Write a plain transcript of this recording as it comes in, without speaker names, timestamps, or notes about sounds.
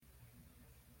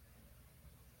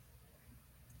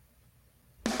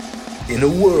in a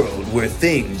world where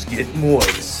things get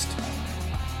moist.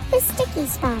 The sticky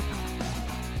spot.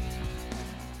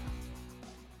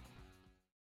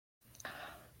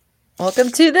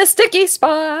 Welcome to the sticky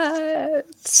spot.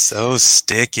 So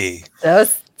sticky. So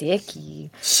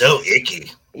sticky. So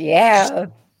icky. Yeah.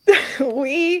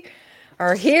 We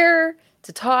are here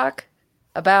to talk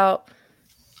about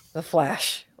The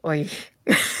Flash. Oy.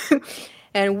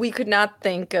 And we could not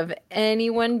think of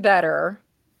anyone better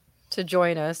to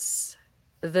join us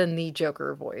than the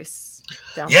Joker voice.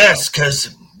 Yes,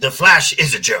 because The Flash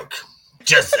is a joke.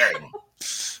 Just saying.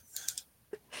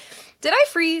 Did I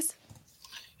freeze?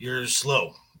 You're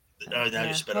slow. Now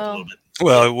you sped up a little bit.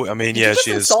 Well, I mean, yeah, she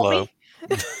is slow.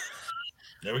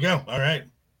 There we go. All right.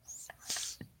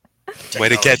 Way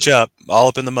to catch up. All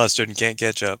up in the mustard and can't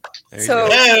catch up. There So, you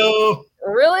go. Hello.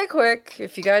 Really quick,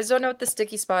 if you guys don't know what the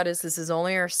sticky spot is, this is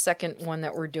only our second one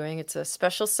that we're doing. It's a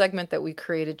special segment that we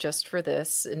created just for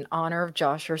this in honor of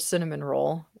Josh, our cinnamon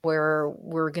roll, where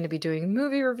we're going to be doing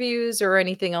movie reviews or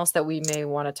anything else that we may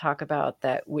want to talk about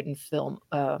that wouldn't fill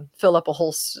up a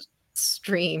whole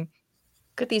stream.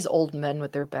 Look at these old men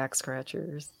with their back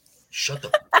scratchers. Shut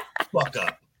the fuck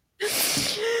up.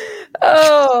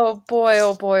 Oh boy,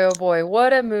 oh boy, oh boy.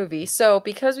 What a movie. So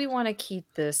because we want to keep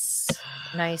this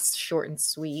nice, short, and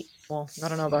sweet. Well, I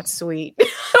don't know about sweet. I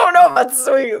don't know about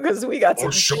sweet because we got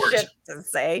some shit to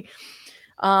say.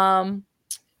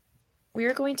 We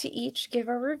are going to each give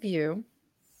a review,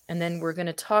 and then we're going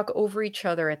to talk over each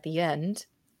other at the end.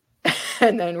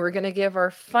 And then we're going to give our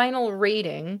final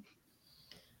rating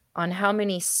on how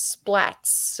many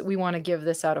splats we want to give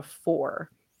this out of 4.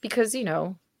 Because, you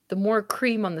know, the more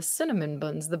cream on the cinnamon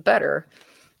buns, the better.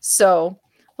 So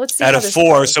let's see. Out of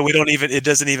 4, so we don't even. It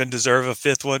doesn't even deserve a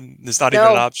 5th one. There's not even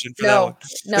an option for that one.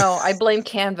 No, I blame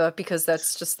Canva because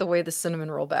that's just the way the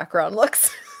cinnamon roll background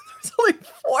looks. There's only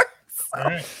 4.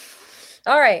 So.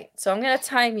 All right. So I'm gonna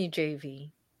time you,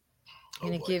 JV. I'm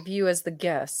gonna give you as the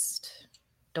guest.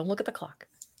 Don't look at the clock.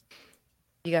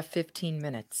 You got 15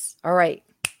 minutes. All right.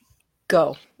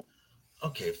 Go.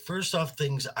 Okay. First off,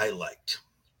 things I liked.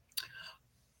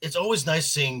 It's always nice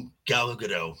seeing Gal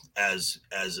Gadot as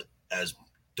the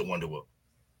Wonder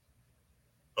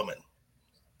Woman.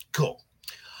 Cool.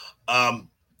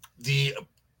 The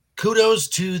kudos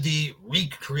to the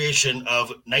recreation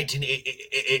of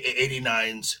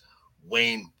 1989's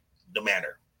Wayne the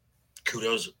Manor.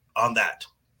 Kudos on that.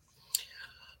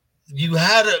 You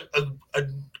had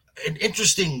an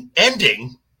interesting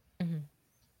ending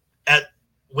at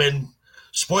when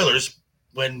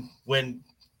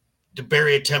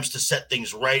Barry attempts to set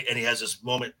things right and he has this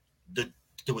moment to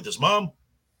do with his mom.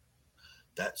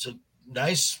 That's a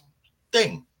nice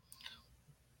thing.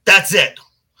 That's it.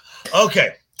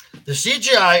 Okay. The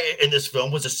CGI in this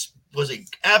film was an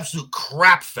absolute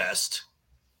crap fest.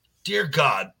 Dear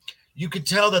God. You could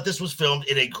tell that this was filmed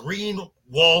in a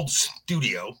green-walled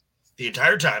studio the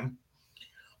entire time.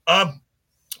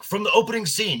 From the opening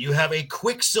scene, you have a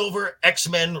Quicksilver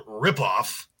X-Men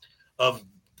ripoff of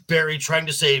Barry trying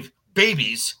to save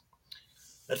babies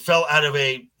that fell out of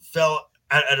a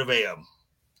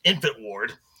infant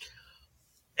ward,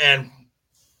 and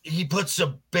he puts a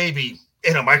baby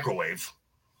in a microwave.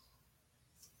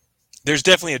 There's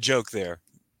definitely a joke there.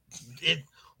 It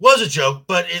was a joke,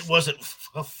 but it wasn't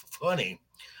funny.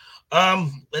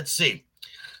 Let's see.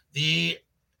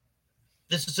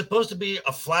 This is supposed to be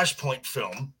a Flashpoint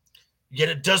film, yet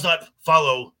it does not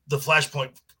follow the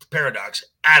Flashpoint paradox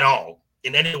at all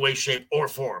in any way, shape, or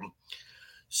form.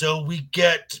 So we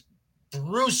get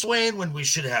Bruce Wayne when we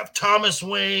should have Thomas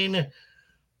Wayne.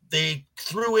 They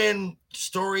threw in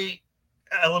story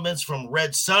elements from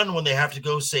Red Sun when they have to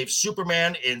go save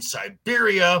Superman in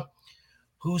Siberia,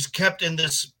 who's kept in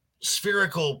this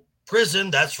spherical prison.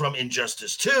 That's from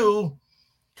Injustice 2.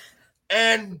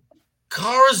 And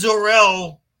Kara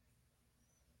Zor-El,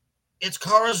 it's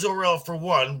Kara Zor-El for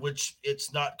one, which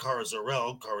it's not Kara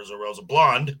Zor-El. Kara Zor-El's a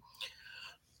blonde.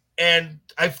 And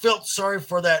I felt sorry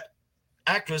for that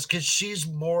actress because she's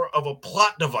more of a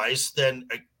plot device than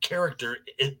a character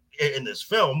in this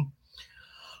film.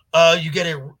 You get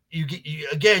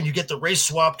the race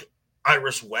swapped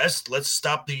Iris West. Let's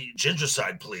stop the ginger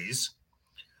side, please.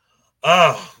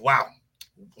 Wow.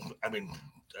 I mean,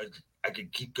 I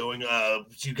could keep going.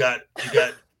 You got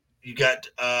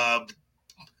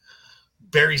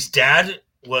Barry's dad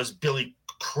was Billy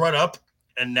Crudup,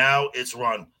 and now it's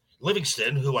Ron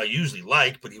Livingston, who I usually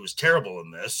like, but he was terrible in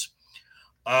this.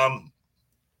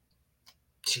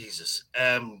 Jesus.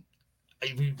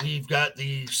 We've got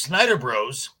the Snyder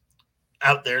Bros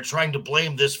out there trying to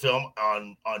blame this film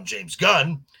on James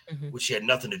Gunn, which he had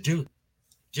nothing to do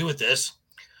with this.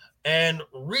 And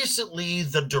recently,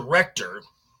 the director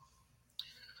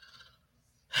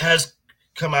has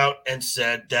come out and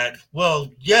said that, well,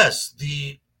 yes,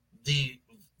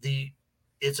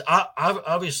 it's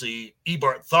obviously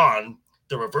Ebert Thawne,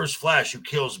 the Reverse Flash, who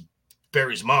kills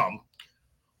Barry's mom.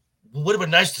 Would have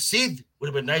been nice to see. Would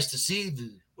have been nice to see.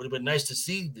 Would have been nice to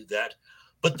see that.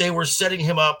 But they were setting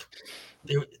him up.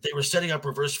 They were setting up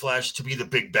Reverse Flash to be the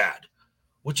big bad,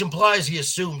 which implies he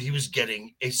assumed he was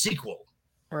getting a sequel.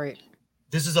 Right.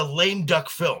 This is a lame duck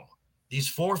film. These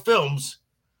 4 films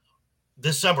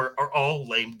this summer are all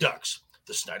lame ducks.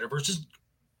 The Snyderverse is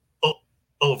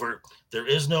over. There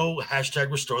is no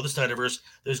hashtag restore the Snyderverse.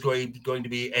 There's going to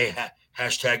be a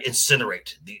hashtag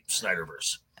incinerate the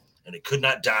Snyderverse. And it could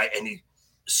not die any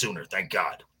sooner, thank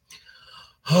God.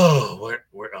 Oh,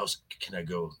 where else can I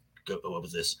go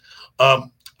with this? I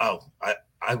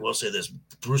will say this.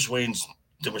 Bruce Wayne's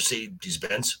the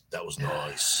Mercedes-Benz, that was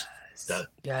nice.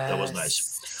 That was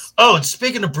nice. Oh, and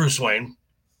speaking of Bruce Wayne,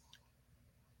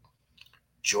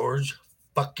 George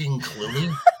fucking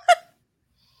Clooney.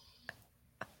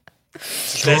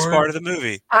 Best part of the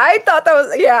movie. I thought that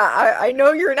was, I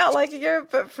know you're not liking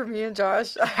it, but for me and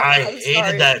Josh, I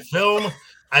hated that film.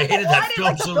 I hated that I didn't film.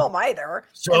 like the film either.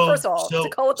 So, first of all, to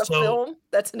call it the film,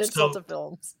 that's an insult to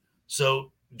films.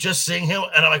 So just seeing him,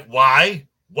 and I'm like, why?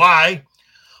 Why?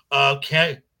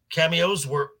 Cameos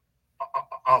were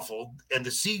awful, and the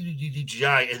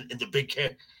CGI in the big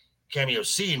cameo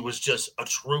scene was just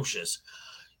atrocious.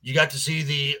 You got to see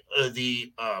the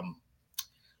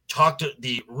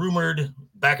rumored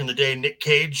back in the day Nick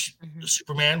Cage,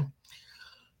 Superman.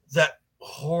 That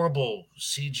horrible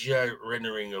CGI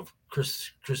rendering of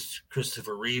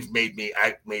Christopher Reeve made me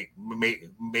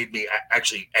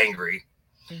actually angry.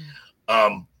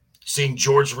 Seeing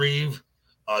George Reeves,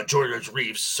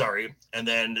 and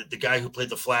then the guy who played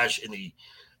the Flash in the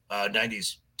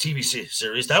 90s TV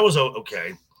series, that was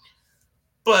okay.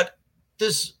 But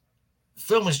this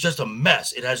film is just a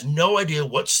mess. It has no idea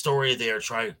what story they are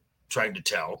trying to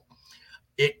tell.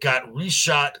 It got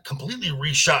completely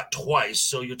reshot twice.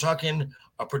 So you're talking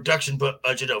a production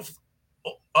budget of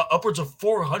upwards of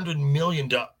 $400 million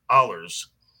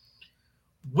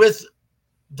with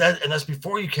that. And that's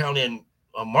before you count in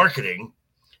marketing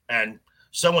and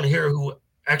someone here who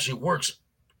actually works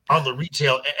on the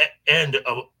retail end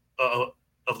of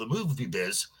the movie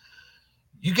biz.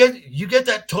 You get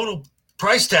that total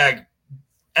price tag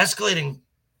escalating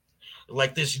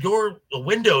like this. Your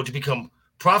window to become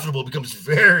profitable becomes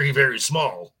very, very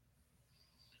small.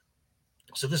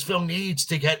 So this film needs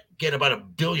to get about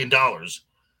 $1 billion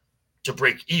to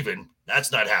break even.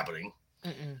 That's not happening.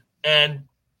 And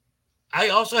I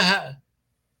also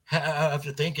have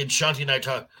to think, and Shanti and I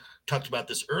talked about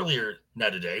this earlier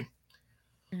not today,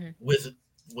 with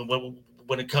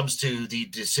when it comes to the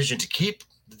decision to keep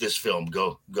this film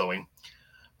going.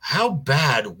 How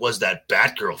bad was that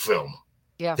Batgirl film?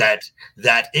 Yeah.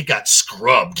 That it got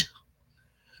scrubbed,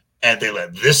 and they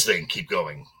let this thing keep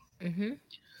going.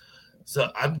 So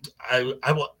I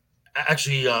will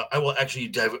actually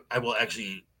dive.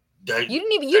 You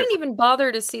didn't even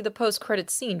bother to see the post-credit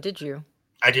scene, did you?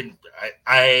 I didn't.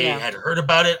 I had heard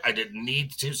about it. I didn't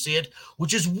need to see it,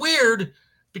 which is weird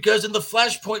because in the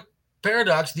Flashpoint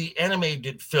Paradox, the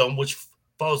animated film, which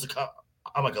follows the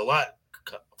comic a lot,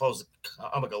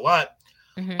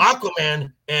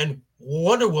 Aquaman and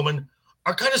Wonder Woman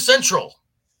are kind of central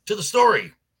to the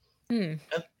story, and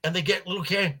they get little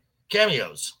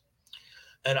cameos.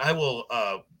 And I will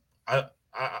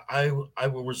I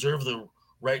will reserve the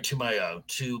right to my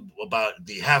to about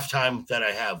the halftime that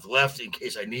I have left in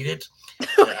case I need it.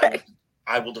 Okay.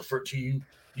 I will defer to you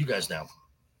guys now.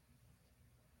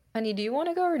 Honey, do you want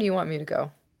to go or do you want me to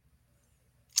go?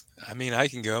 I mean, I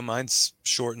can go. Mine's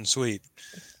short and sweet.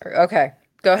 Okay,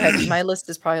 go ahead. My list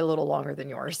is probably a little longer than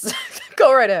yours.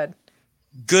 Go right ahead.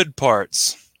 Good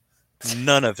parts,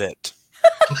 none of it.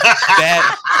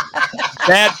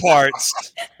 Bad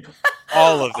parts,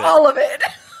 all of it. All of it.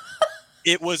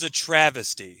 It was a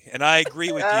travesty, and I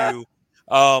agree with you.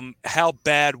 How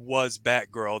bad was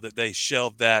Batgirl that they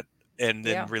shelved that and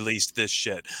then released this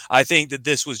shit? I think that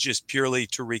this was just purely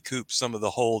to recoup some of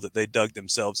the hole that they dug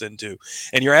themselves into.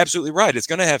 And you're absolutely right. It's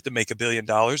going to have to make $1 billion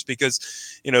because,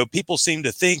 people seem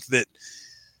to think that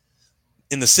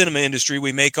in the cinema industry,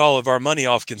 we make all of our money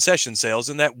off concession sales.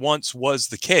 And that once was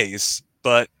the case,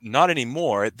 but not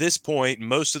anymore. At this point,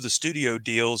 most of the studio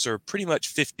deals are pretty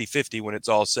much 50-50 when it's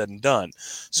all said and done.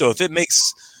 So if it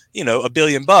makes, $1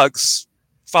 billion,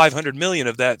 500 million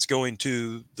of that's going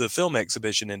to the film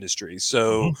exhibition industry.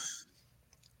 So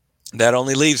that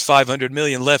only leaves 500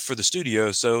 million left for the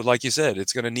studio. So like you said,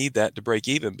 it's going to need that to break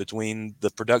even between the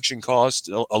production cost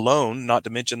alone, not to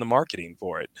mention the marketing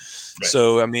for it. Right.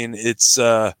 So I mean, it's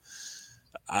I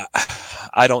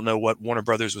don't know what Warner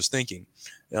Brothers was thinking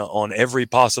on every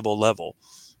possible level.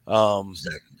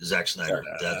 Zack Snyder,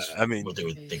 that's I mean, what they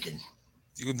were thinking.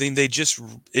 They just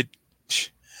it.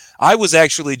 I was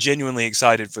actually genuinely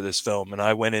excited for this film, and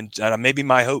I went in. Maybe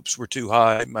my hopes were too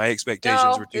high, my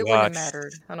expectations were No, it too wouldn't high. have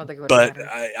mattered. I don't think it would have But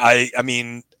mattered. I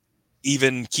mean,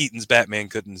 even Keaton's Batman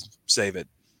couldn't save it.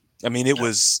 I mean,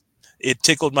 it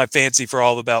tickled my fancy for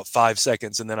all of about 5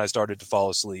 seconds, and then I started to fall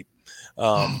asleep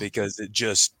because it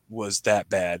just was that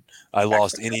bad. I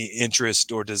lost any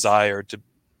interest or desire to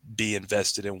be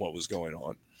invested in what was going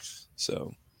on.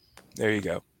 So there you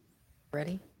go.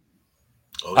 Ready?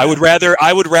 Oh, yeah. I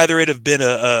would rather it have been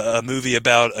a movie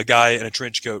about a guy in a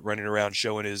trench coat running around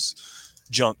showing his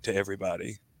junk to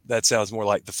everybody. That sounds more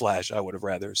like The Flash. I would have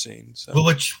rather seen. So. Well,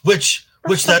 which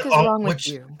that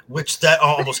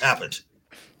almost happened.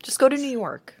 Just go to New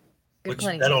York.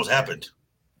 That almost happened.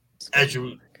 As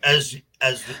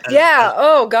yeah.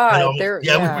 Oh God.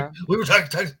 We were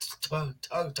talking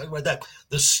about that.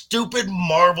 The stupid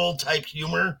Marvel type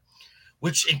humor,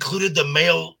 which included the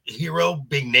male hero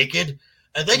being naked,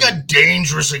 and they got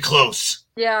dangerously close.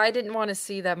 Yeah, I didn't want to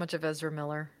see that much of Ezra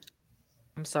Miller.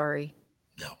 I'm sorry.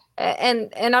 No.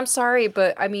 And I'm sorry,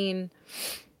 but I mean,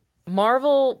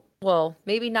 Marvel, well,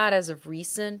 maybe not as of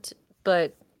recent,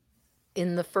 but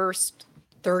in the first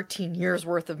 13 years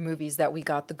worth of movies that we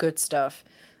got the good stuff,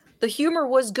 the humor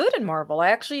was good in Marvel. I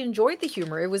actually enjoyed the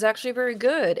humor. It was actually very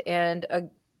good. And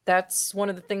that's one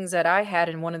of the things that I had,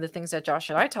 and one of the things that Josh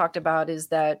and I talked about is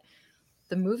that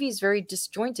the movie is very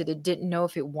disjointed. It didn't know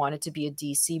if it wanted to be a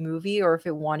DC movie or if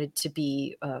it wanted to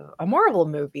be a Marvel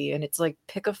movie. And it's like,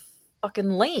 pick a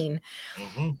fucking lane.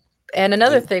 Mm-hmm. And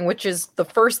another thing, which is the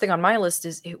first thing on my list,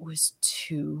 is it was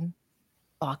too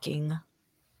fucking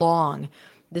long.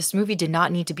 This movie did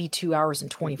not need to be 2 hours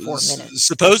and 24 minutes.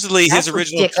 Supposedly, his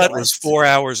original cut was 4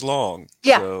 hours long.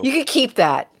 Yeah, so. you could keep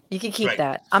that. You could keep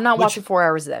that. I'm not watching 4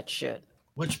 hours of that shit.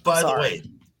 Which, by the way,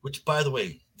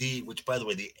 the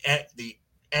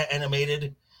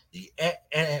animated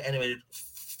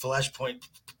Flashpoint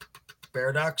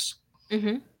Paradox,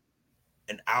 an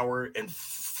hour and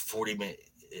 40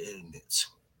 minutes,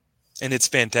 and it's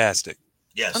fantastic.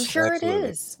 Yes, I'm sure absolutely.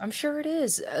 It is. I'm sure it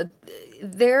is.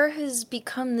 There has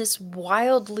become this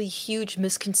wildly huge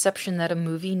misconception that a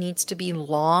movie needs to be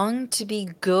long to be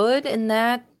good, and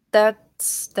that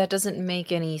doesn't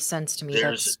make any sense to me.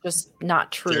 That's just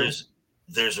not true.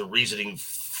 There's a reasoning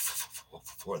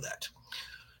for that.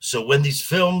 So when these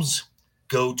films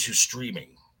go to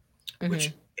streaming,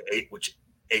 which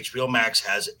HBO Max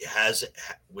has,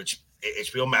 which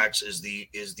HBO Max is the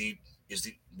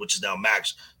which is now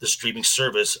Max, the streaming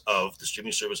service of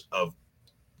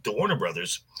the Warner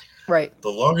Brothers. Right. The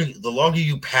longer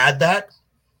you pad that,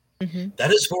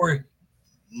 that is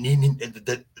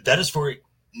for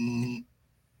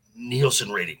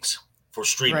Nielsen ratings for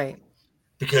streaming. Right.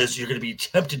 Because you're going to be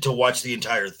tempted to watch the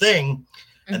entire thing,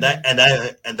 and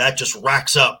that just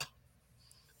racks up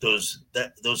those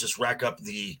just rack up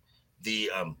the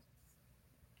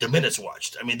minutes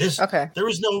watched. I mean, there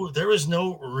is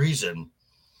no reason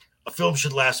a film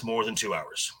should last more than 2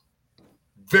 hours.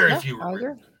 Very few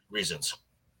reasons.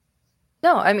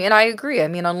 No, I mean, I agree. I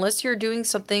mean, unless you're doing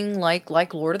something like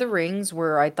Lord of the Rings,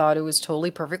 where I thought it was totally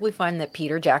perfectly fine that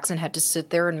Peter Jackson had to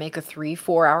sit there and make a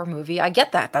 3-4 hour movie. I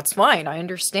get that. That's fine. I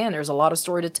understand. There's a lot of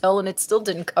story to tell, and it still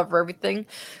didn't cover everything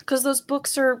because those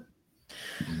books are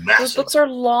massive. Those books are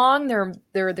long.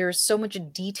 There's so much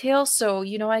detail. So,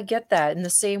 I get that. In the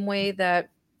same way that,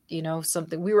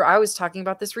 I was talking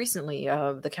about this recently,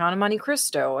 The Count of Monte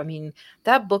Cristo. I mean,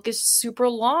 that book is super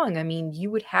long. I mean, you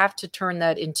would have to turn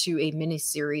that into a mini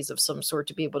series of some sort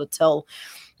to be able to tell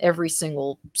every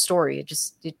single story. It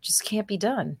just can't be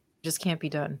done. It just can't be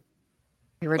done.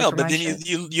 You ready for my shit?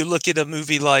 you look at a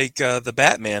movie like The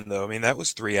Batman, though. I mean, that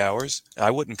was 3 hours.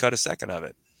 I wouldn't cut a second of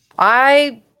it.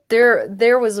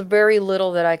 There was very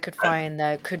little that I could find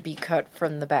that could be cut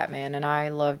from the Batman, and I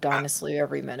loved honestly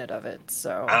every minute of it.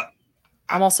 So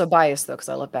I'm also biased though because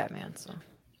I love Batman. So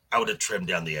I would have trimmed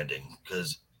down the ending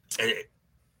because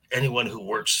anyone who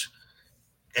works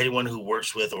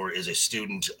with or is a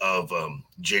student of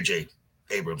J.J.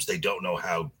 Abrams, they don't know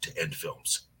how to end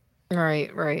films.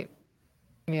 Right.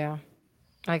 Yeah,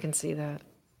 I can see that.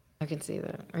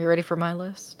 Are you ready for my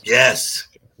list? Yes.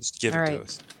 Just give it to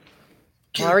us.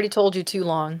 Well, I already told you too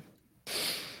long.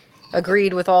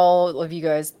 Agreed with all of you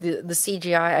guys. The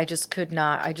CGI, I just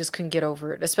couldn't get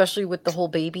over it, especially with the whole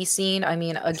baby scene. I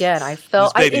mean, again,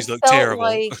 Those it babies look felt terrible.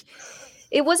 like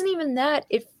it wasn't even that.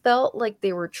 It felt like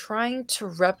they were trying to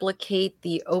replicate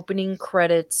the opening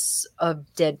credits of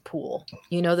Deadpool.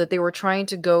 You know, that they were trying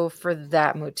to go for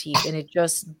that motif, and it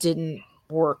just didn't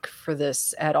work for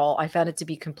this at all. I found it to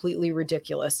be completely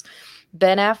ridiculous.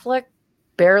 Ben Affleck,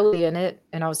 barely in it.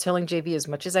 And I was telling JV, as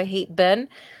much as I hate Ben,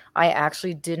 I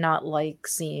actually did not like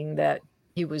seeing that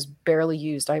he was barely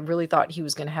used. I really thought he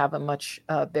was going to have a much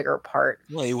bigger part.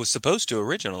 Well, he was supposed to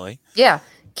originally. Yeah.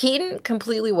 Keaton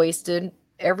completely wasted.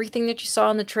 Everything that you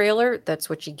saw in the trailer, that's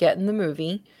what you get in the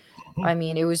movie. I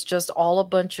mean, it was just all a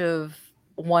bunch of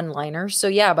one-liners. So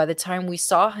yeah, by the time we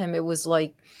saw him, it was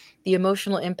like the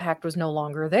emotional impact was no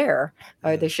longer there.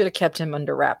 They should have kept him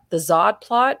under wrap. The Zod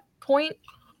plot point,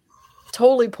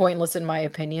 totally pointless in my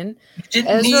opinion.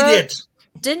 Didn't need it.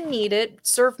 Didn't need it.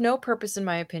 Served no purpose in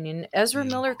my opinion. Ezra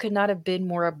Miller could not have been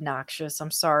more obnoxious. I'm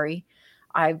sorry.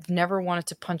 I've never wanted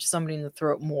to punch somebody in the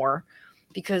throat more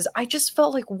because I just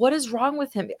felt like, what is wrong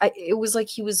with him? It was like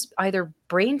he was either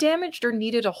brain damaged or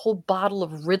needed a whole bottle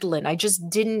of Ritalin. I just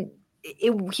didn't.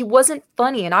 He wasn't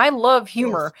funny, and I love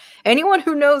humor. Anyone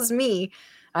who knows me,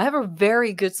 I have a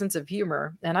very good sense of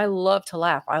humor, and I love to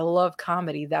laugh. I love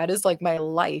comedy. That is like my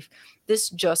life.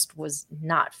 This just was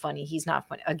not funny. He's not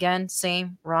funny. Again,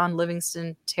 same. Ron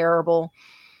Livingston, terrible.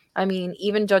 I mean,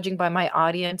 even judging by my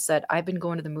audience, that I've been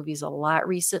going to the movies a lot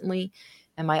recently,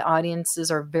 and my audiences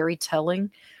are very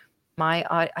telling.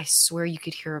 I swear you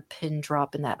could hear a pin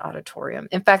drop in that auditorium.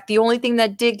 In fact, the only thing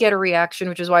that did get a reaction,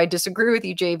 which is why I disagree with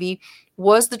you, JV,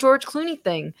 was the George Clooney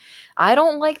thing. I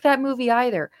don't like that movie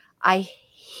either. I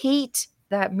hate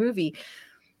that movie.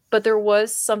 But there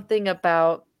was something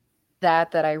about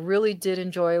that I really did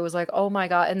enjoy. It was like, oh my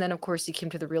God. And then, of course, he came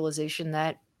to the realization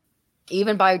that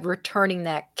even by returning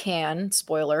that can,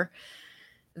 spoiler,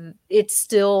 it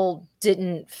still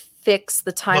didn't fix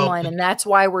the timeline, and that's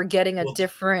why we're getting a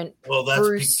different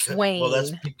Bruce Wayne. Well, that's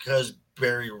because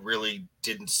Barry really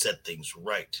didn't set things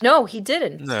right. No, he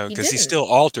didn't. No, because he still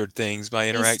altered things by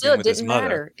interacting with his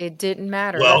mother. It didn't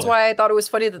matter. That's why I thought it was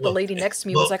funny that the lady next to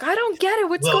me was like, I don't get it.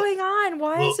 What's going on?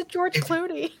 Why is it George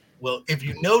Clooney? Well, if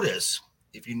you notice,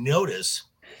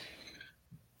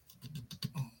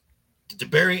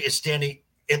 Barry is standing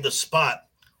in the spot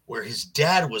where his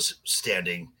dad was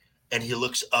standing, and he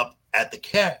looks up at the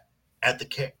camera.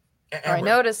 I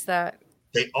noticed that.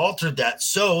 They altered that,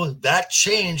 so that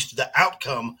changed the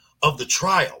outcome of the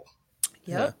trial.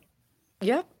 Yep.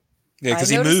 Yeah, because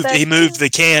he moved the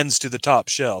cans to the top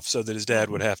shelf so that his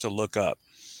dad would have to look up.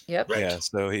 Yep. Right. Yeah.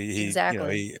 So he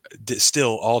exactly. he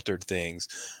still altered things.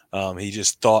 He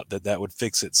just thought that would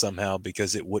fix it somehow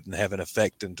because it wouldn't have an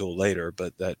effect until later.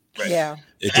 But it didn't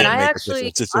make a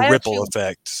difference. It's a ripple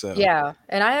effect. So yeah,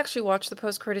 and I actually watched the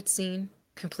post-credit scene.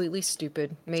 Completely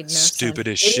stupid. Made no sense.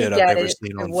 Stupidest shit I've ever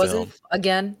seen on film. It wasn't,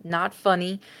 again, not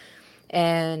funny.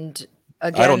 And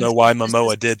again, I don't know why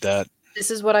Momoa did that. This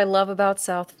is what I love about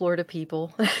South Florida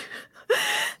people.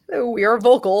 We are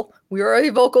vocal. We are a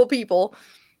vocal people.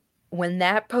 When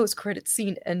that post-credit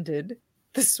scene ended,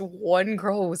 this one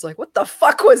girl was like, what the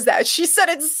fuck was that? She said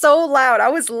it so loud. I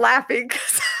was laughing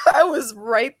because I was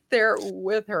right there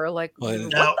with her. Like, what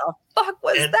the fuck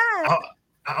was that?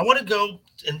 I want to go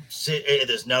and say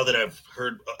this now that I've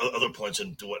heard other points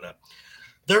and whatnot.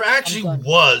 There actually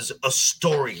was a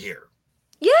story here.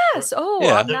 Yes.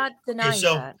 I'm not denying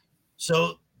that.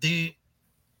 So the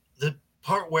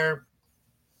part where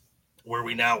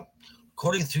we now,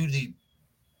 according to the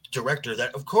director,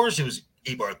 that of course it was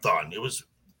Ebar Thawne. It was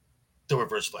the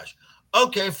Reverse Flash.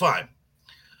 Okay, fine.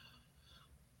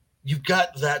 You've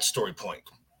got that story point.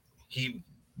 He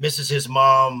misses his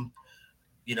mom.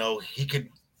 He could,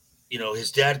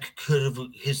 his dad could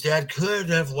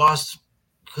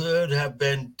have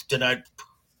been denied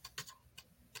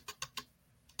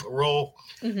parole,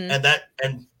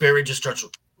 and Barry just starts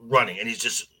running, and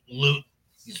he's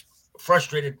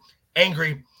frustrated,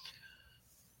 angry,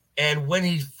 and when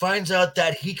he finds out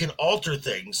that he can alter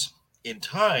things in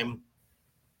time,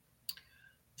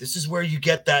 this is where you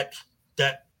get that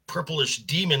purplish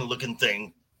demon looking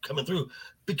thing coming through,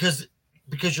 because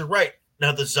you're right.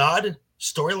 Now, the Zod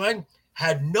storyline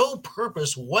had no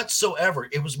purpose whatsoever.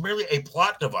 It was merely a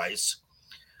plot device,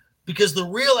 because the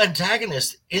real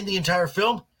antagonist in the entire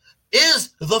film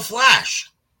is the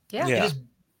Flash. Yeah.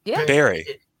 Barry.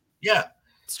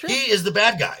 It's true. He is the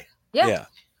bad guy. Yeah.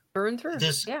 Through and through.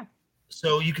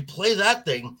 So you could play that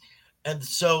thing, and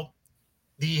so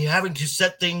the having to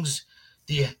set things,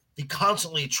 the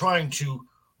constantly trying to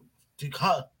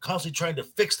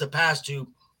fix the past to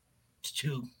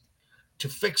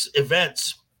fix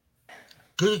events.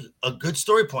 A good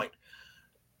story point.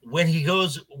 When he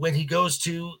goes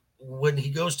to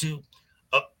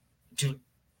to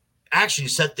actually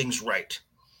set things right,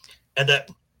 and that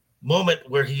moment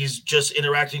where he's just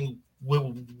interacting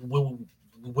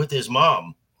with his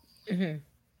mom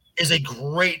is a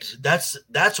great. That's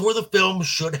where the film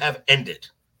should have ended.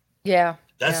 Yeah,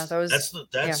 that's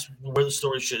that where the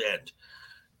story should end.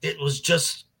 It was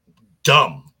just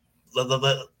dumb.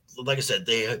 Like I said,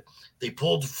 they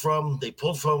pulled from the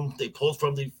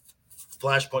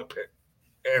Flashpoint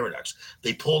Paradox.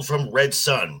 They pulled from Red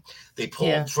Sun. They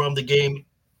pulled from the game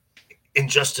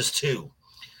Injustice 2.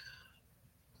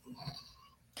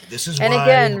 This is and why...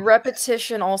 again,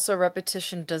 repetition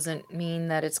doesn't mean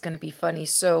that it's going to be funny.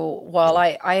 So while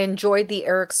I enjoyed the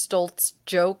Eric Stoltz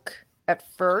joke at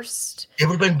first, it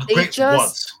would have been great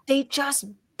once. They just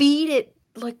beat it.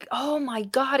 Like, oh my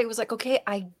God. It was like, okay,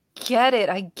 I get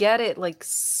it. Like,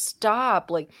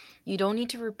 stop. Like, you don't need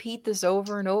to repeat this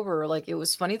over and over. Like, it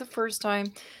was funny the first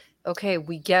time. Okay,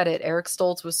 we get it. Eric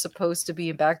Stoltz was supposed to be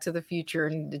in Back to the Future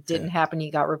and it didn't happen. He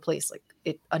got replaced. Like,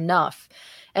 enough.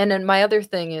 And then my other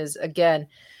thing is, again,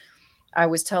 I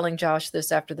was telling Josh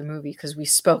this after the movie because we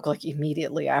spoke like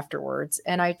immediately afterwards.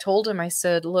 And I told him, I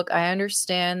said, look, I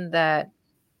understand that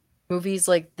movies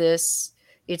like this,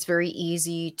 it's very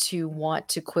easy to want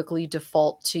to quickly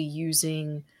default to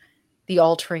using the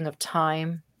altering of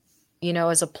time,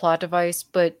 as a plot device.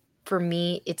 But for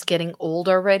me, it's getting old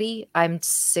already. I'm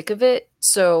sick of it.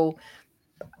 So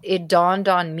it dawned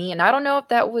on me, and I don't know if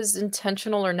that was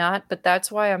intentional or not, but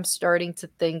that's why I'm starting to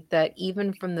think that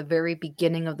even from the very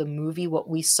beginning of the movie, what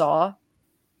we saw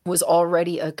was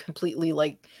already a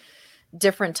completely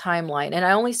different timeline. And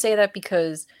I only say that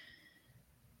because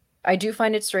I do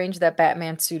find it strange that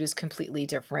Batman's suit is completely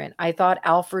different. I thought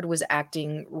Alfred was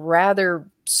acting rather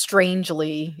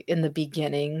strangely in the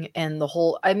beginning, and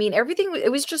everything,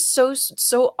 it was just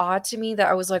so odd to me that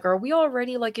I was like, are we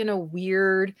already in a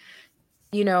weird,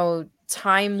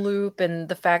 time loop? And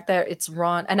the fact that it's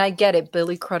Ron, and I get it,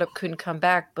 Billy Crudup couldn't come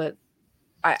back, but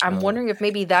I'm wondering if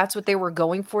maybe that's what they were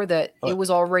going for, that it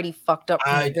was already fucked up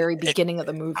from the very beginning of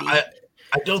the movie.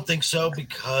 I don't think so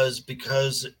because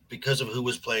of who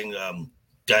was playing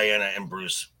Diana and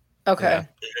Bruce. Okay.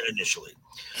 Initially,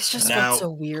 it just felt so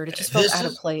weird. It just felt out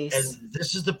of place. And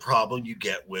this is the problem you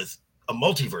get with a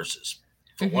multiverses.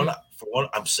 For one,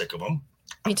 I'm sick of them.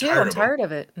 Me too. I'm tired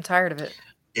of it.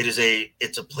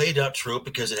 It's a played out trope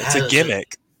because it's a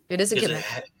gimmick. It is a gimmick.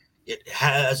 It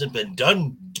hasn't been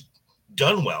done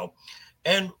well,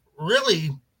 and really,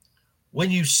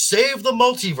 when you save the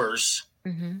multiverse.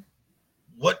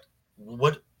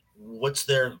 What's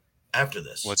there after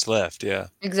this? What's left? Yeah,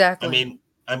 exactly.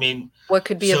 I mean, what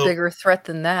could be a bigger threat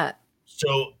than that?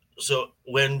 So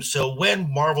when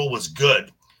Marvel was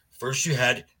good, first you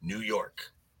had New York,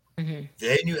 then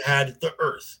you had the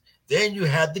Earth, then you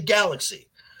had the galaxy.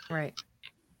 Right.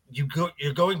 You're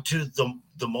going to the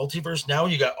multiverse now.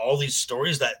 You got all these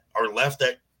stories that are left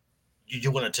that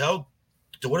you want to tell.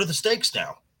 So what are the stakes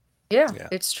now? Yeah,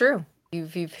 it's true.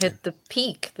 You've hit the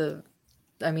peak.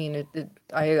 I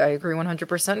agree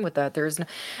 100% with that. And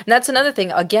that's another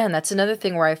thing. Again, that's another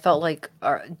thing where I felt like,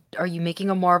 are you making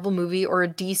a Marvel movie or a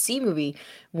DC movie?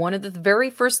 One of the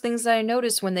very first things that I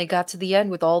noticed when they got to the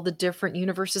end with all the different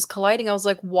universes colliding, I was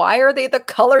like, why are they the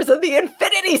colors of the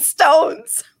Infinity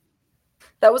Stones?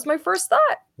 That was my first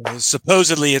thought. Well,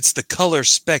 supposedly, it's the color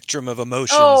spectrum of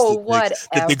emotions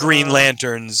that the Green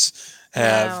Lanterns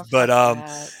have. But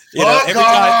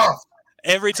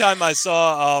every time I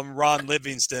saw Ron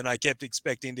Livingston, I kept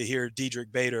expecting to hear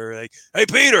Diedrich Bader like, "Hey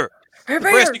Peter, the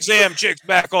breast exam chick's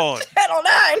back on." Channel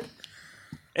 9.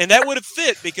 And that would have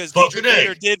fit because Diedrich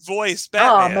Bader did voice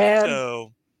Batman. Oh man,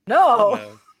 so,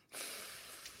 no.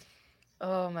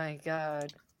 Oh my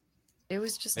God, it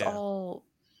was just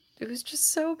it was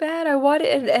just so bad. I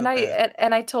wanted, and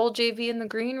I told JV in the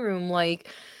green room,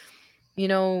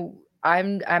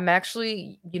 I'm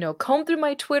actually, comb through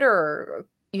my Twitter.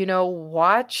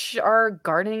 Watch our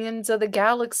Guardians of the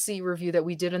Galaxy review that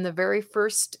we did in the very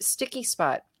first Sticky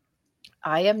Spot.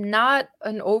 I am not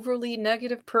an overly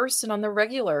negative person on the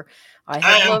regular.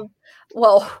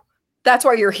 Well, that's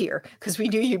why you're here, because we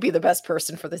knew you'd be the best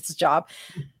person for this job.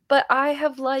 But I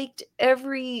have liked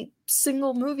every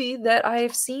single movie that I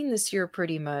have seen this year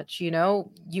pretty much.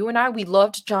 You and I, we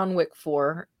loved John Wick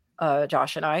 4,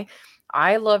 Josh and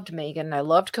I loved Megan. I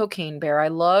loved Cocaine Bear. I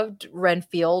loved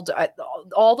Renfield.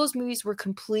 All those movies were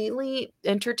completely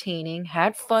entertaining,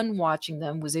 had fun watching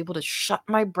them, was able to shut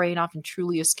my brain off and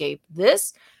truly escape.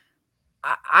 This,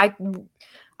 I've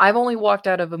only walked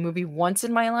out of a movie once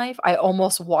in my life. I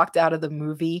almost walked out of the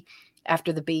movie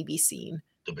after the baby scene.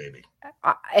 The baby.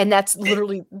 And that's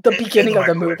literally the beginning of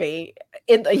the movie.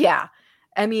 Yeah.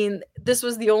 I mean, this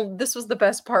was the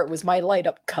best part, was my light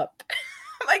up cup.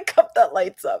 My cup that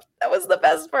lights up. That was the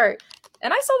best part.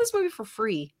 And I saw this movie for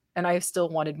free, and I still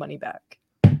wanted money back.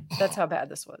 That's how bad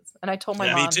this was. And I told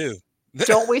my mom, me too.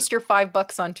 Don't waste your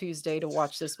 $5 on Tuesday to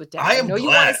watch this with Dad. I am know you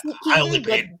glad want to see I TV, only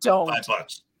paid but don't.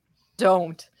 $5.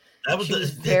 Don't. That was She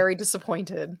was very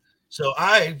disappointed. So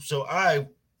I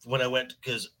when I went,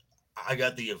 because I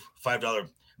got the $5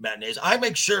 matinees, I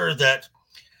make sure that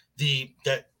the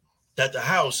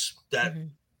house that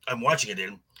I'm watching it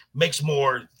in makes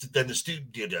more than the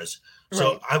studio does.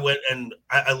 So I went and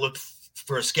I looked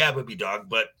for a scabby dog,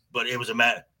 but it was a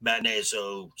matinee,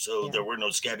 so there were no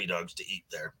scabby dogs to eat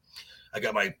there. I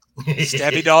got my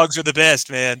scabby dogs are the best,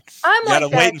 man. I'm you gotta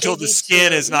like wait until the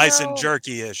skin is nice and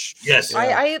jerky-ish. Yes,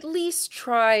 I at least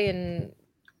try and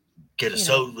get a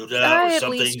soda or something. I at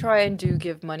least try and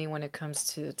give money when it comes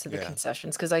to the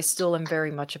concessions, because I still am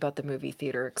very much about the movie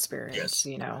theater experience.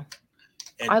 You know,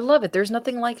 and I love it. There's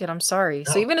nothing like it. I'm sorry.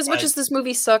 No, so even as much as this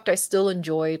movie sucked, I still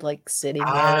enjoyed like sitting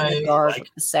there in the dark with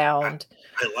the sound.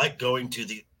 I like going to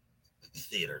the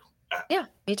theater. Yeah,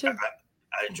 me too.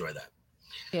 I enjoy that.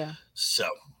 Yeah. So,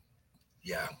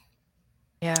 yeah.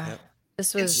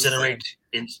 This was incinerate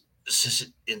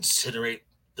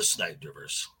the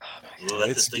Snyderverse. Oh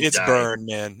it's burned,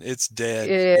 man. It's dead.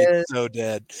 It's so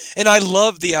dead. And I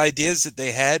love the ideas that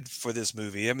they had for this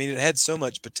movie. I mean, it had so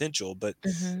much potential, but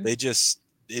they just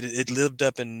it lived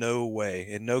up in no way,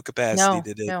 in no capacity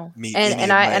did it meet.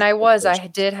 I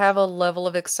did have a level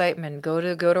of excitement. Go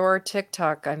to our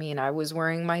TikTok. I mean, I was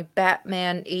wearing my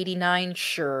Batman '89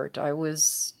 shirt. I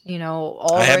was,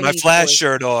 I had my Flash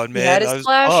shirt on, man. He had his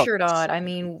Flash shirt on. I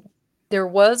mean, there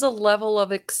was a level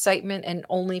of excitement, and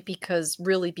only because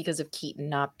of Keaton,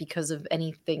 not because of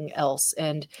anything else.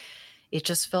 And it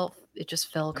just fell.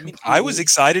 I was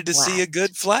excited to see a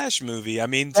good Flash movie. I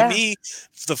mean, to me,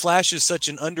 the Flash is such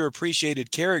an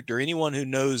underappreciated character. Anyone who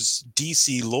knows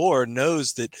DC lore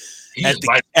knows that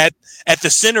at the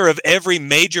center of every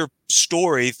major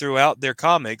story throughout their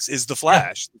comics is the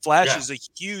Flash. The Flash is a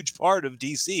huge part of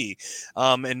DC,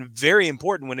 and very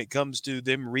important when it comes to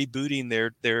them rebooting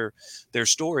their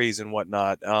stories and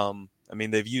whatnot. I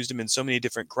mean, they've used him in so many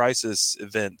different crisis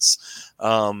events,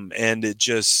 and it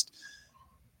just,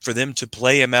 for them to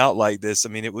play him out like this, I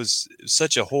mean, it was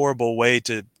such a horrible way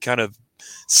to kind of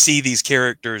see these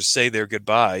characters say their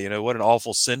goodbye. What an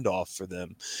awful send-off for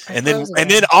them. And then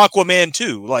Aquaman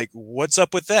too. Like, what's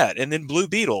up with that? And then Blue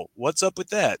Beetle, what's up with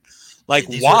that? Like,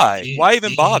 why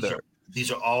even bother?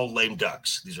 These are all lame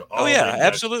ducks. These are all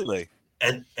absolutely.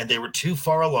 And they were too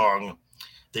far along.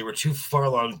 They were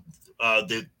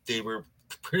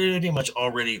pretty much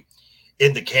already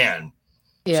in the can.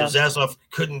 Yeah. So Zaslav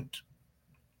couldn't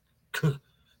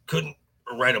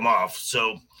write them off,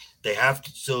 so they have to.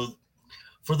 So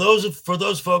for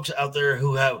those folks out there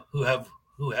who have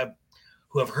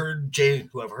heard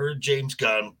James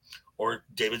Gunn or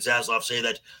David Zaslav say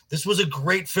that this was a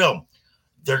great film,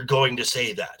 they're going to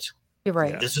say that. You're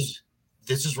right. This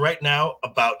is right now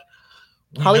about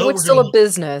Hollywood's still a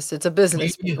business. It's a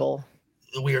business, people.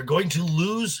 We are going to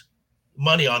lose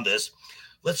money on this.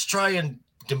 Let's try and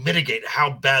to mitigate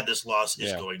how bad this loss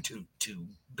is going to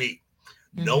be.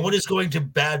 No one is going to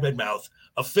badmouth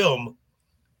a film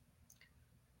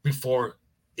before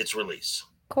its release.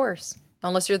 Of course.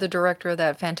 Unless you're the director of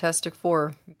that Fantastic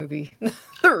Four movie. The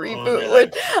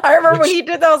reboot. I remember when he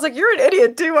did that, I was like, you're an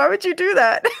idiot too. Why would you do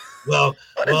that? Well,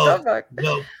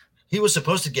 he was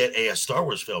supposed to get a Star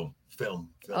Wars film.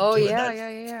 Oh,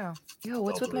 yeah. Yo,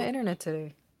 what's with my internet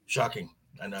today? Shocking.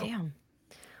 I know. Damn.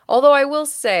 Although I will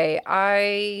say,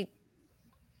 I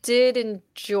did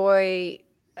enjoy...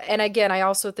 And again, I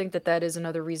also think that is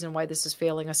another reason why this is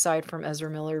failing, aside from Ezra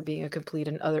Miller being a complete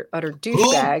and utter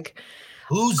douchebag.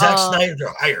 Who Zack Snyder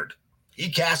hired? He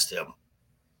cast him.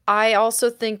 I also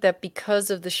think that because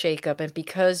of the shakeup and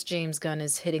because James Gunn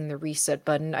is hitting the reset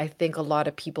button, I think a lot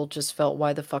of people just felt,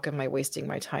 why the fuck am I wasting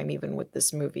my time even with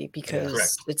this movie?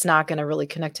 Because it's not going to really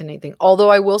connect to anything. Although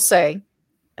I will say,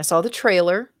 I saw the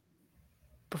trailer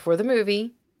before the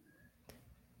movie,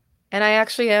 and I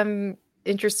actually am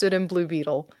interested in Blue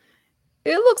Beetle.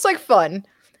 It looks like fun.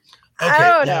 Okay, I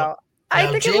don't know. I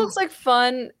think it looks like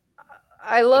fun.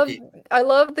 I love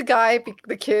the guy,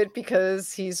 the kid,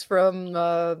 because he's from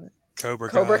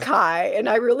Cobra Kai, and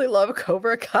I really love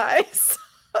Cobra Kai. So,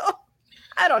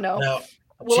 I don't know. Now,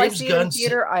 will I see it in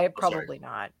theater? Probably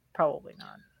not. Probably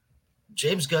not.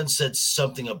 James Gunn said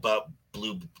something about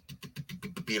Blue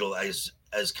Beetle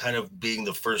as kind of being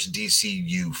the first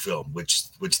DCU film, which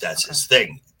that's his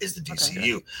thing, is the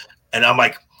DCU. And I'm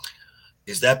like,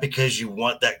 is that because you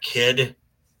want that kid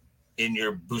in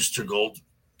your Booster Gold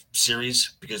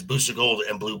series? Because Booster Gold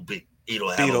and Blue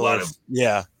Beetle have a lot of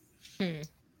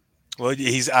Well,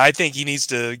 I think he needs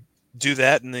to do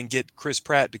that and then get Chris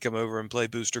Pratt to come over and play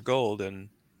Booster Gold, and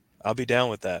I'll be down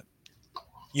with that.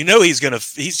 You know, he's gonna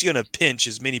pinch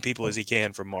as many people as he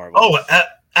can from Marvel. Oh,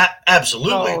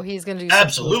 absolutely. Oh, he's gonna do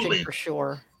absolutely for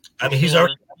sure. I mean, he's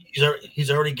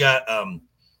already got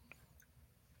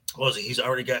what was it? He's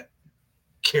already got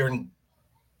Karen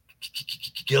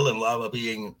Gillan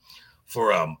being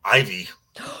for Ivy.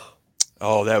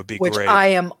 Oh, that would be great. Which I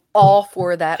am all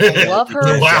for that. I love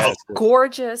her. Wow. She's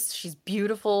gorgeous. She's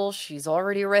beautiful. She's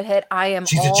already a redhead.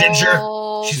 She's a ginger.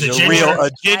 She's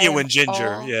a genuine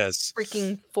ginger. Yes.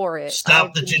 Freaking for it.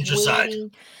 Stop the ginger side.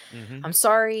 I'm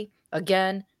sorry.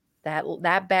 Again, that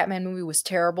Batman movie was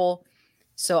terrible.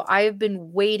 So I've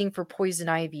been waiting for Poison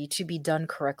Ivy to be done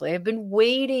correctly. I've been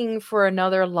waiting for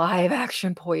another live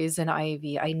action Poison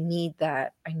Ivy. I need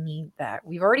that.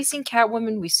 We've already seen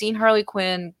Catwoman. We've seen Harley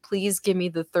Quinn. Please give me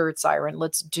the third Siren.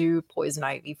 Let's do Poison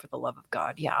Ivy for the love of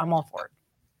God. Yeah, I'm all for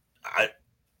it.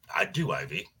 I'd do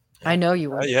Ivy. I know you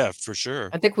would. Yeah, for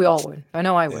sure. I think we all would. I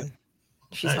know I would.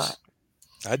 She's hot.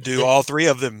 I'd do all three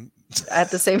of them at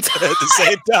the same time. At the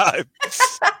same time.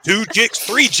 2 chicks,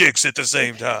 3 chicks at the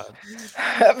same time.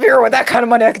 Vera, with that kind of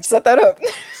money, I could set that up.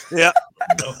 Yeah.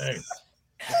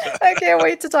 I can't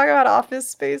wait to talk about Office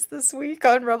Space this week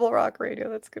on Rebel Rock Radio.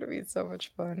 That's going to be so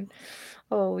much fun.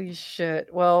 Holy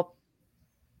shit. Well,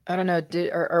 I don't know.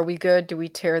 Are we good? Do we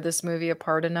tear this movie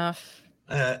apart enough?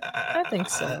 I think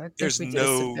so. I think there's we did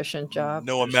a sufficient job.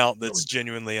 No amount that's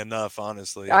genuinely enough,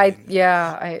 honestly. Oh my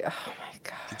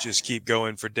God. You just keep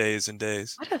going for days and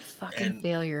days. What a fucking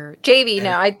failure. JV,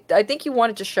 now I think you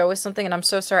wanted to show us something, and I'm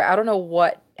so sorry. I don't know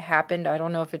what happened. I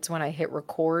don't know if it's when I hit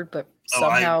record, but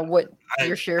somehow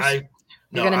your shares.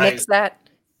 You're going to nix that?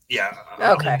 Yeah.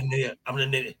 Okay. I'm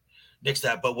going to nix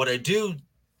that. But what I do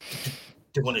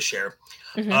want to share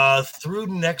through the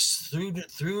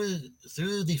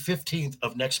 15th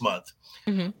of next month,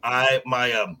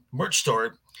 my merch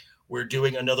store, we're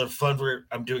doing another fundraiser.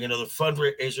 I'm doing another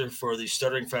fundraiser for the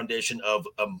Stuttering Foundation of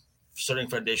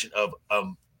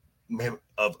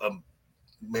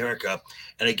America,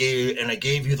 and I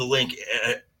gave you the link,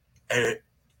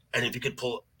 and if you could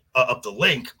pull up the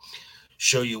link,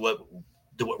 show you what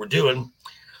we're doing.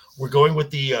 We're going with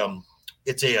the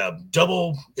it's a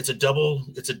double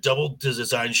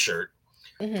design shirt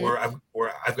where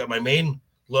I've got my main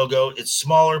logo. It's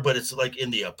smaller, but it's like in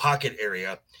the pocket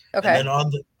area. Okay. And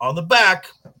then on the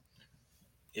back,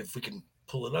 if we can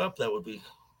pull it up, that would be.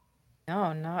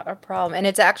 No, not a problem. And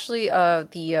it's actually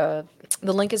the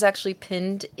link is actually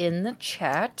pinned in the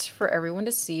chat for everyone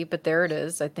to see. But there it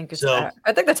is. I think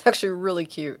that's actually really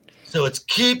cute. So it's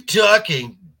keep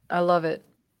talking. I love it.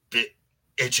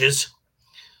 Bitches.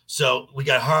 So we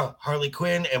got Harley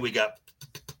Quinn and we got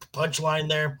Punchline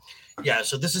there. Yeah.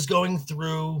 So this is going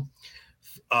through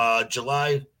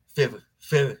July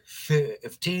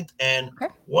 15th, and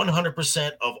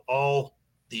 100% of all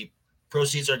the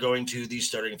proceeds are going to the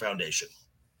Stuttering Foundation.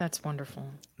 That's wonderful.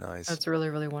 Nice. That's really,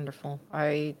 really wonderful.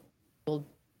 I will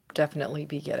definitely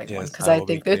be getting one because I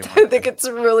think it's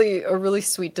a really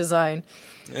sweet design.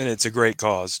 And it's a great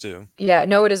cause too. Yeah,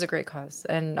 no, it is a great cause,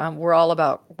 and we're all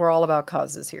about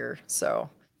causes here. So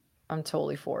I'm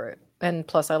totally for it. And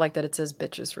plus, I like that it says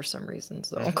bitches for some reason.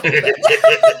 So I'm cool with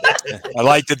that. I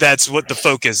like that. That's what the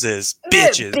focus is.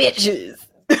 Bitches. Bitches.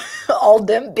 All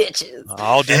them bitches.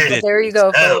 All them bitches. There you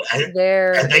go, folks. And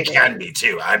they can be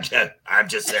too. I'm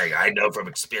just saying. I know from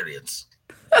experience.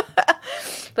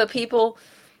 But people,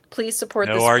 please support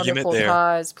this wonderful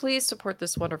cause. Please support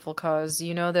this wonderful cause.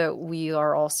 You know that we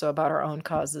are also about our own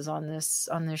causes on this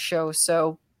show.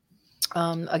 So,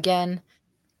 again.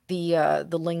 The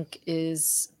link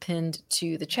is pinned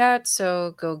to the chat,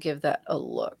 so go give that a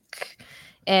look.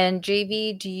 And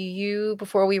JV,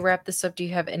 before we wrap this up, do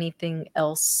you have anything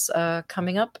else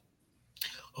coming up?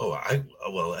 Oh,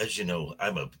 well, as you know,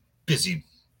 I'm a busy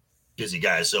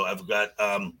guy. So I've got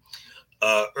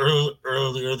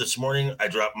earlier this morning, I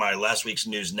dropped my last week's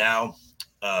news now,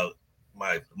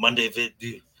 my Monday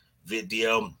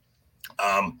video.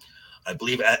 I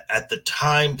believe at the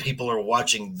time people are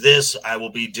watching this, I will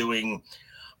be doing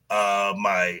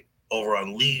my over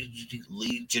on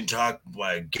Legion Talk,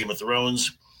 my Game of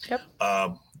Thrones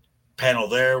panel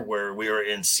there, where we are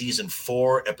in season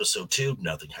 4, episode 2.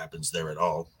 Nothing happens there at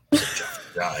all.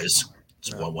 Jeff dies.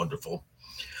 It's wonderful.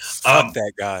 Fuck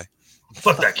that guy.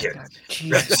 Fuck that kid.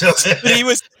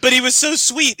 But he was so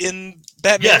sweet in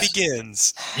Batman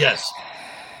Begins. Yes.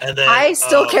 And then I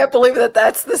still can't believe that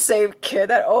that's the same kid.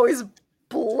 That always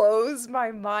blows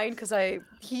my mind because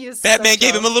he is. Batman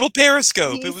gave him a little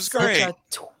periscope. It was great. Such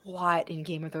a twat in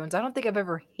Game of Thrones. I don't think I've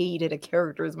ever hated a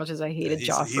character as much as I hated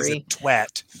Joffrey. He's a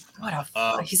twat.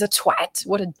 He's a twat.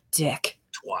 What a dick.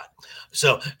 Twat.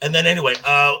 So, and then anyway,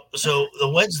 so the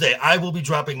Wednesday I will be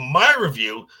dropping my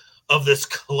review of this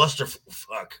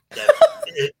clusterfuck that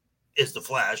it is The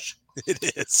Flash.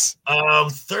 It is.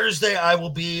 Thursday I will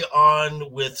be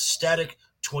on with Static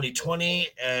 2020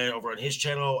 and over on his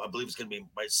channel. I believe it's going to be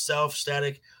myself,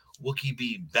 Static, Wookie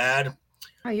Be Bad.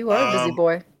 Oh, you are a busy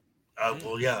boy.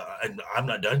 Well, yeah, I'm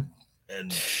not done,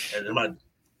 and I'm not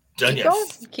done yet.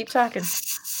 Keep talking.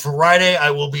 Friday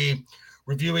I will be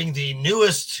reviewing the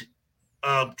newest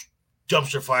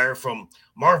dumpster fire from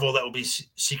Marvel. That will be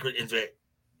Secret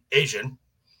Invasion,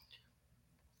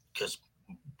 because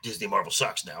Disney Marvel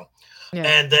sucks now. Yeah.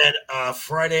 And then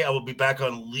Friday I will be back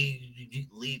on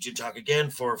Legion Talk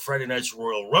again for Friday night's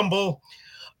Royal Rumble,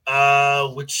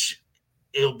 which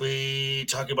it'll be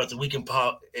talking about the week in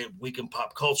pop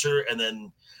culture, and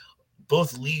then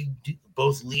both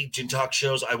Legion Talk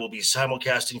shows I will be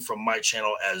simulcasting from my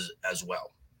channel as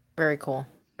well. Very cool.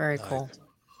 Very cool.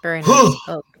 Very nice.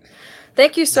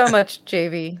 Thank you so much,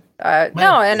 JV.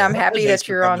 And I'm happy that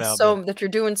you're on that you're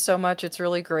doing so much. It's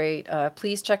really great.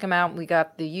 Please check them out. We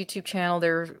got the YouTube channel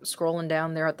there scrolling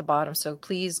down there at the bottom. So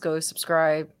please go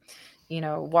subscribe,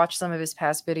 watch some of his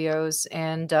past videos.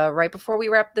 And right before we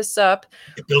wrap this up,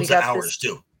 it builds the hours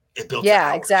too. It builds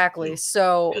hours exactly. Too.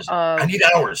 So I need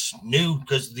hours new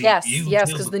because the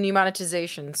because the new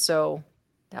monetization. So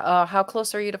how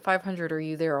close are you to 500? Are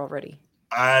you there already?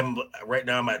 I'm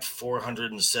at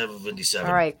 477.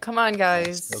 All right, come on,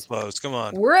 guys. So close. Come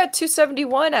on. We're at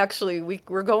 271. Actually,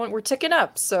 we're ticking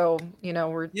up. So we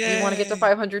want to get to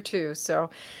 500 too. So,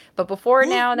 but before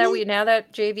now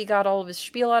that JV got all of his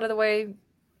spiel out of the way,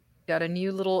 got a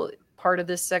new little part of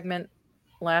this segment.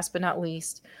 Last but not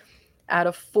least, out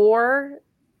of 4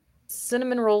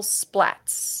 cinnamon roll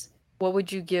splats, what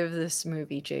would you give this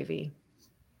movie, JV?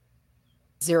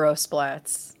 0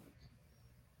 splats.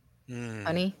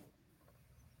 Honey?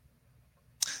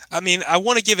 I mean, I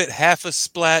want to give it half a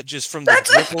splat just from the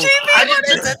dribble.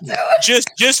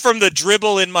 Just from the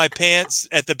dribble in my pants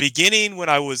at the beginning when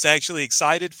I was actually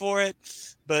excited for it.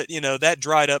 But, that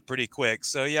dried up pretty quick.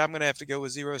 So, yeah, I'm going to have to go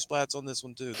with 0 splats on this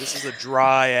one, too. This is a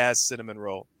dry-ass cinnamon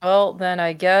roll. Well, then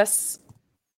I guess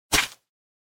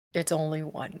it's only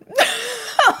 1.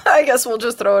 I guess we'll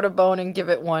just throw it a bone and give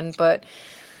it 1. But...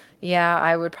 yeah,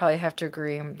 I would probably have to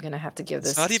agree. I'm going to have to give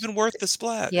this... It's not even worth the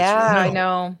splat. Yeah,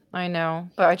 I know.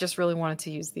 But I just really wanted to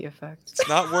use the effect. It's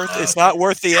not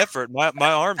worth the effort.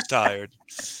 My arm's tired.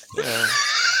 Yeah.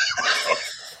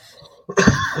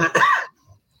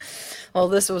 Well,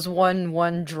 this was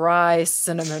one dry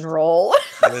cinnamon roll.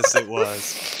 Yes, it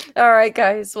was. All right,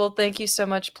 guys. Well, thank you so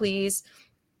much. Please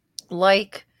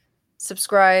like,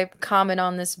 subscribe, comment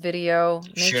on this video.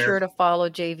 Make sure to follow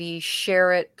JV.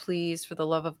 Share it, please, for the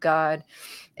love of God.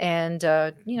 And,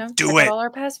 check out all our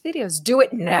past videos. Do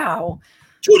it now.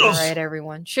 Toodles. All right,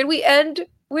 everyone. Should we end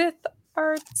with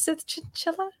our Sith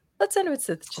Chinchilla? Let's end with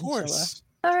Sith Chinchilla. Of course.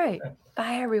 All right.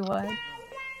 Bye, everyone.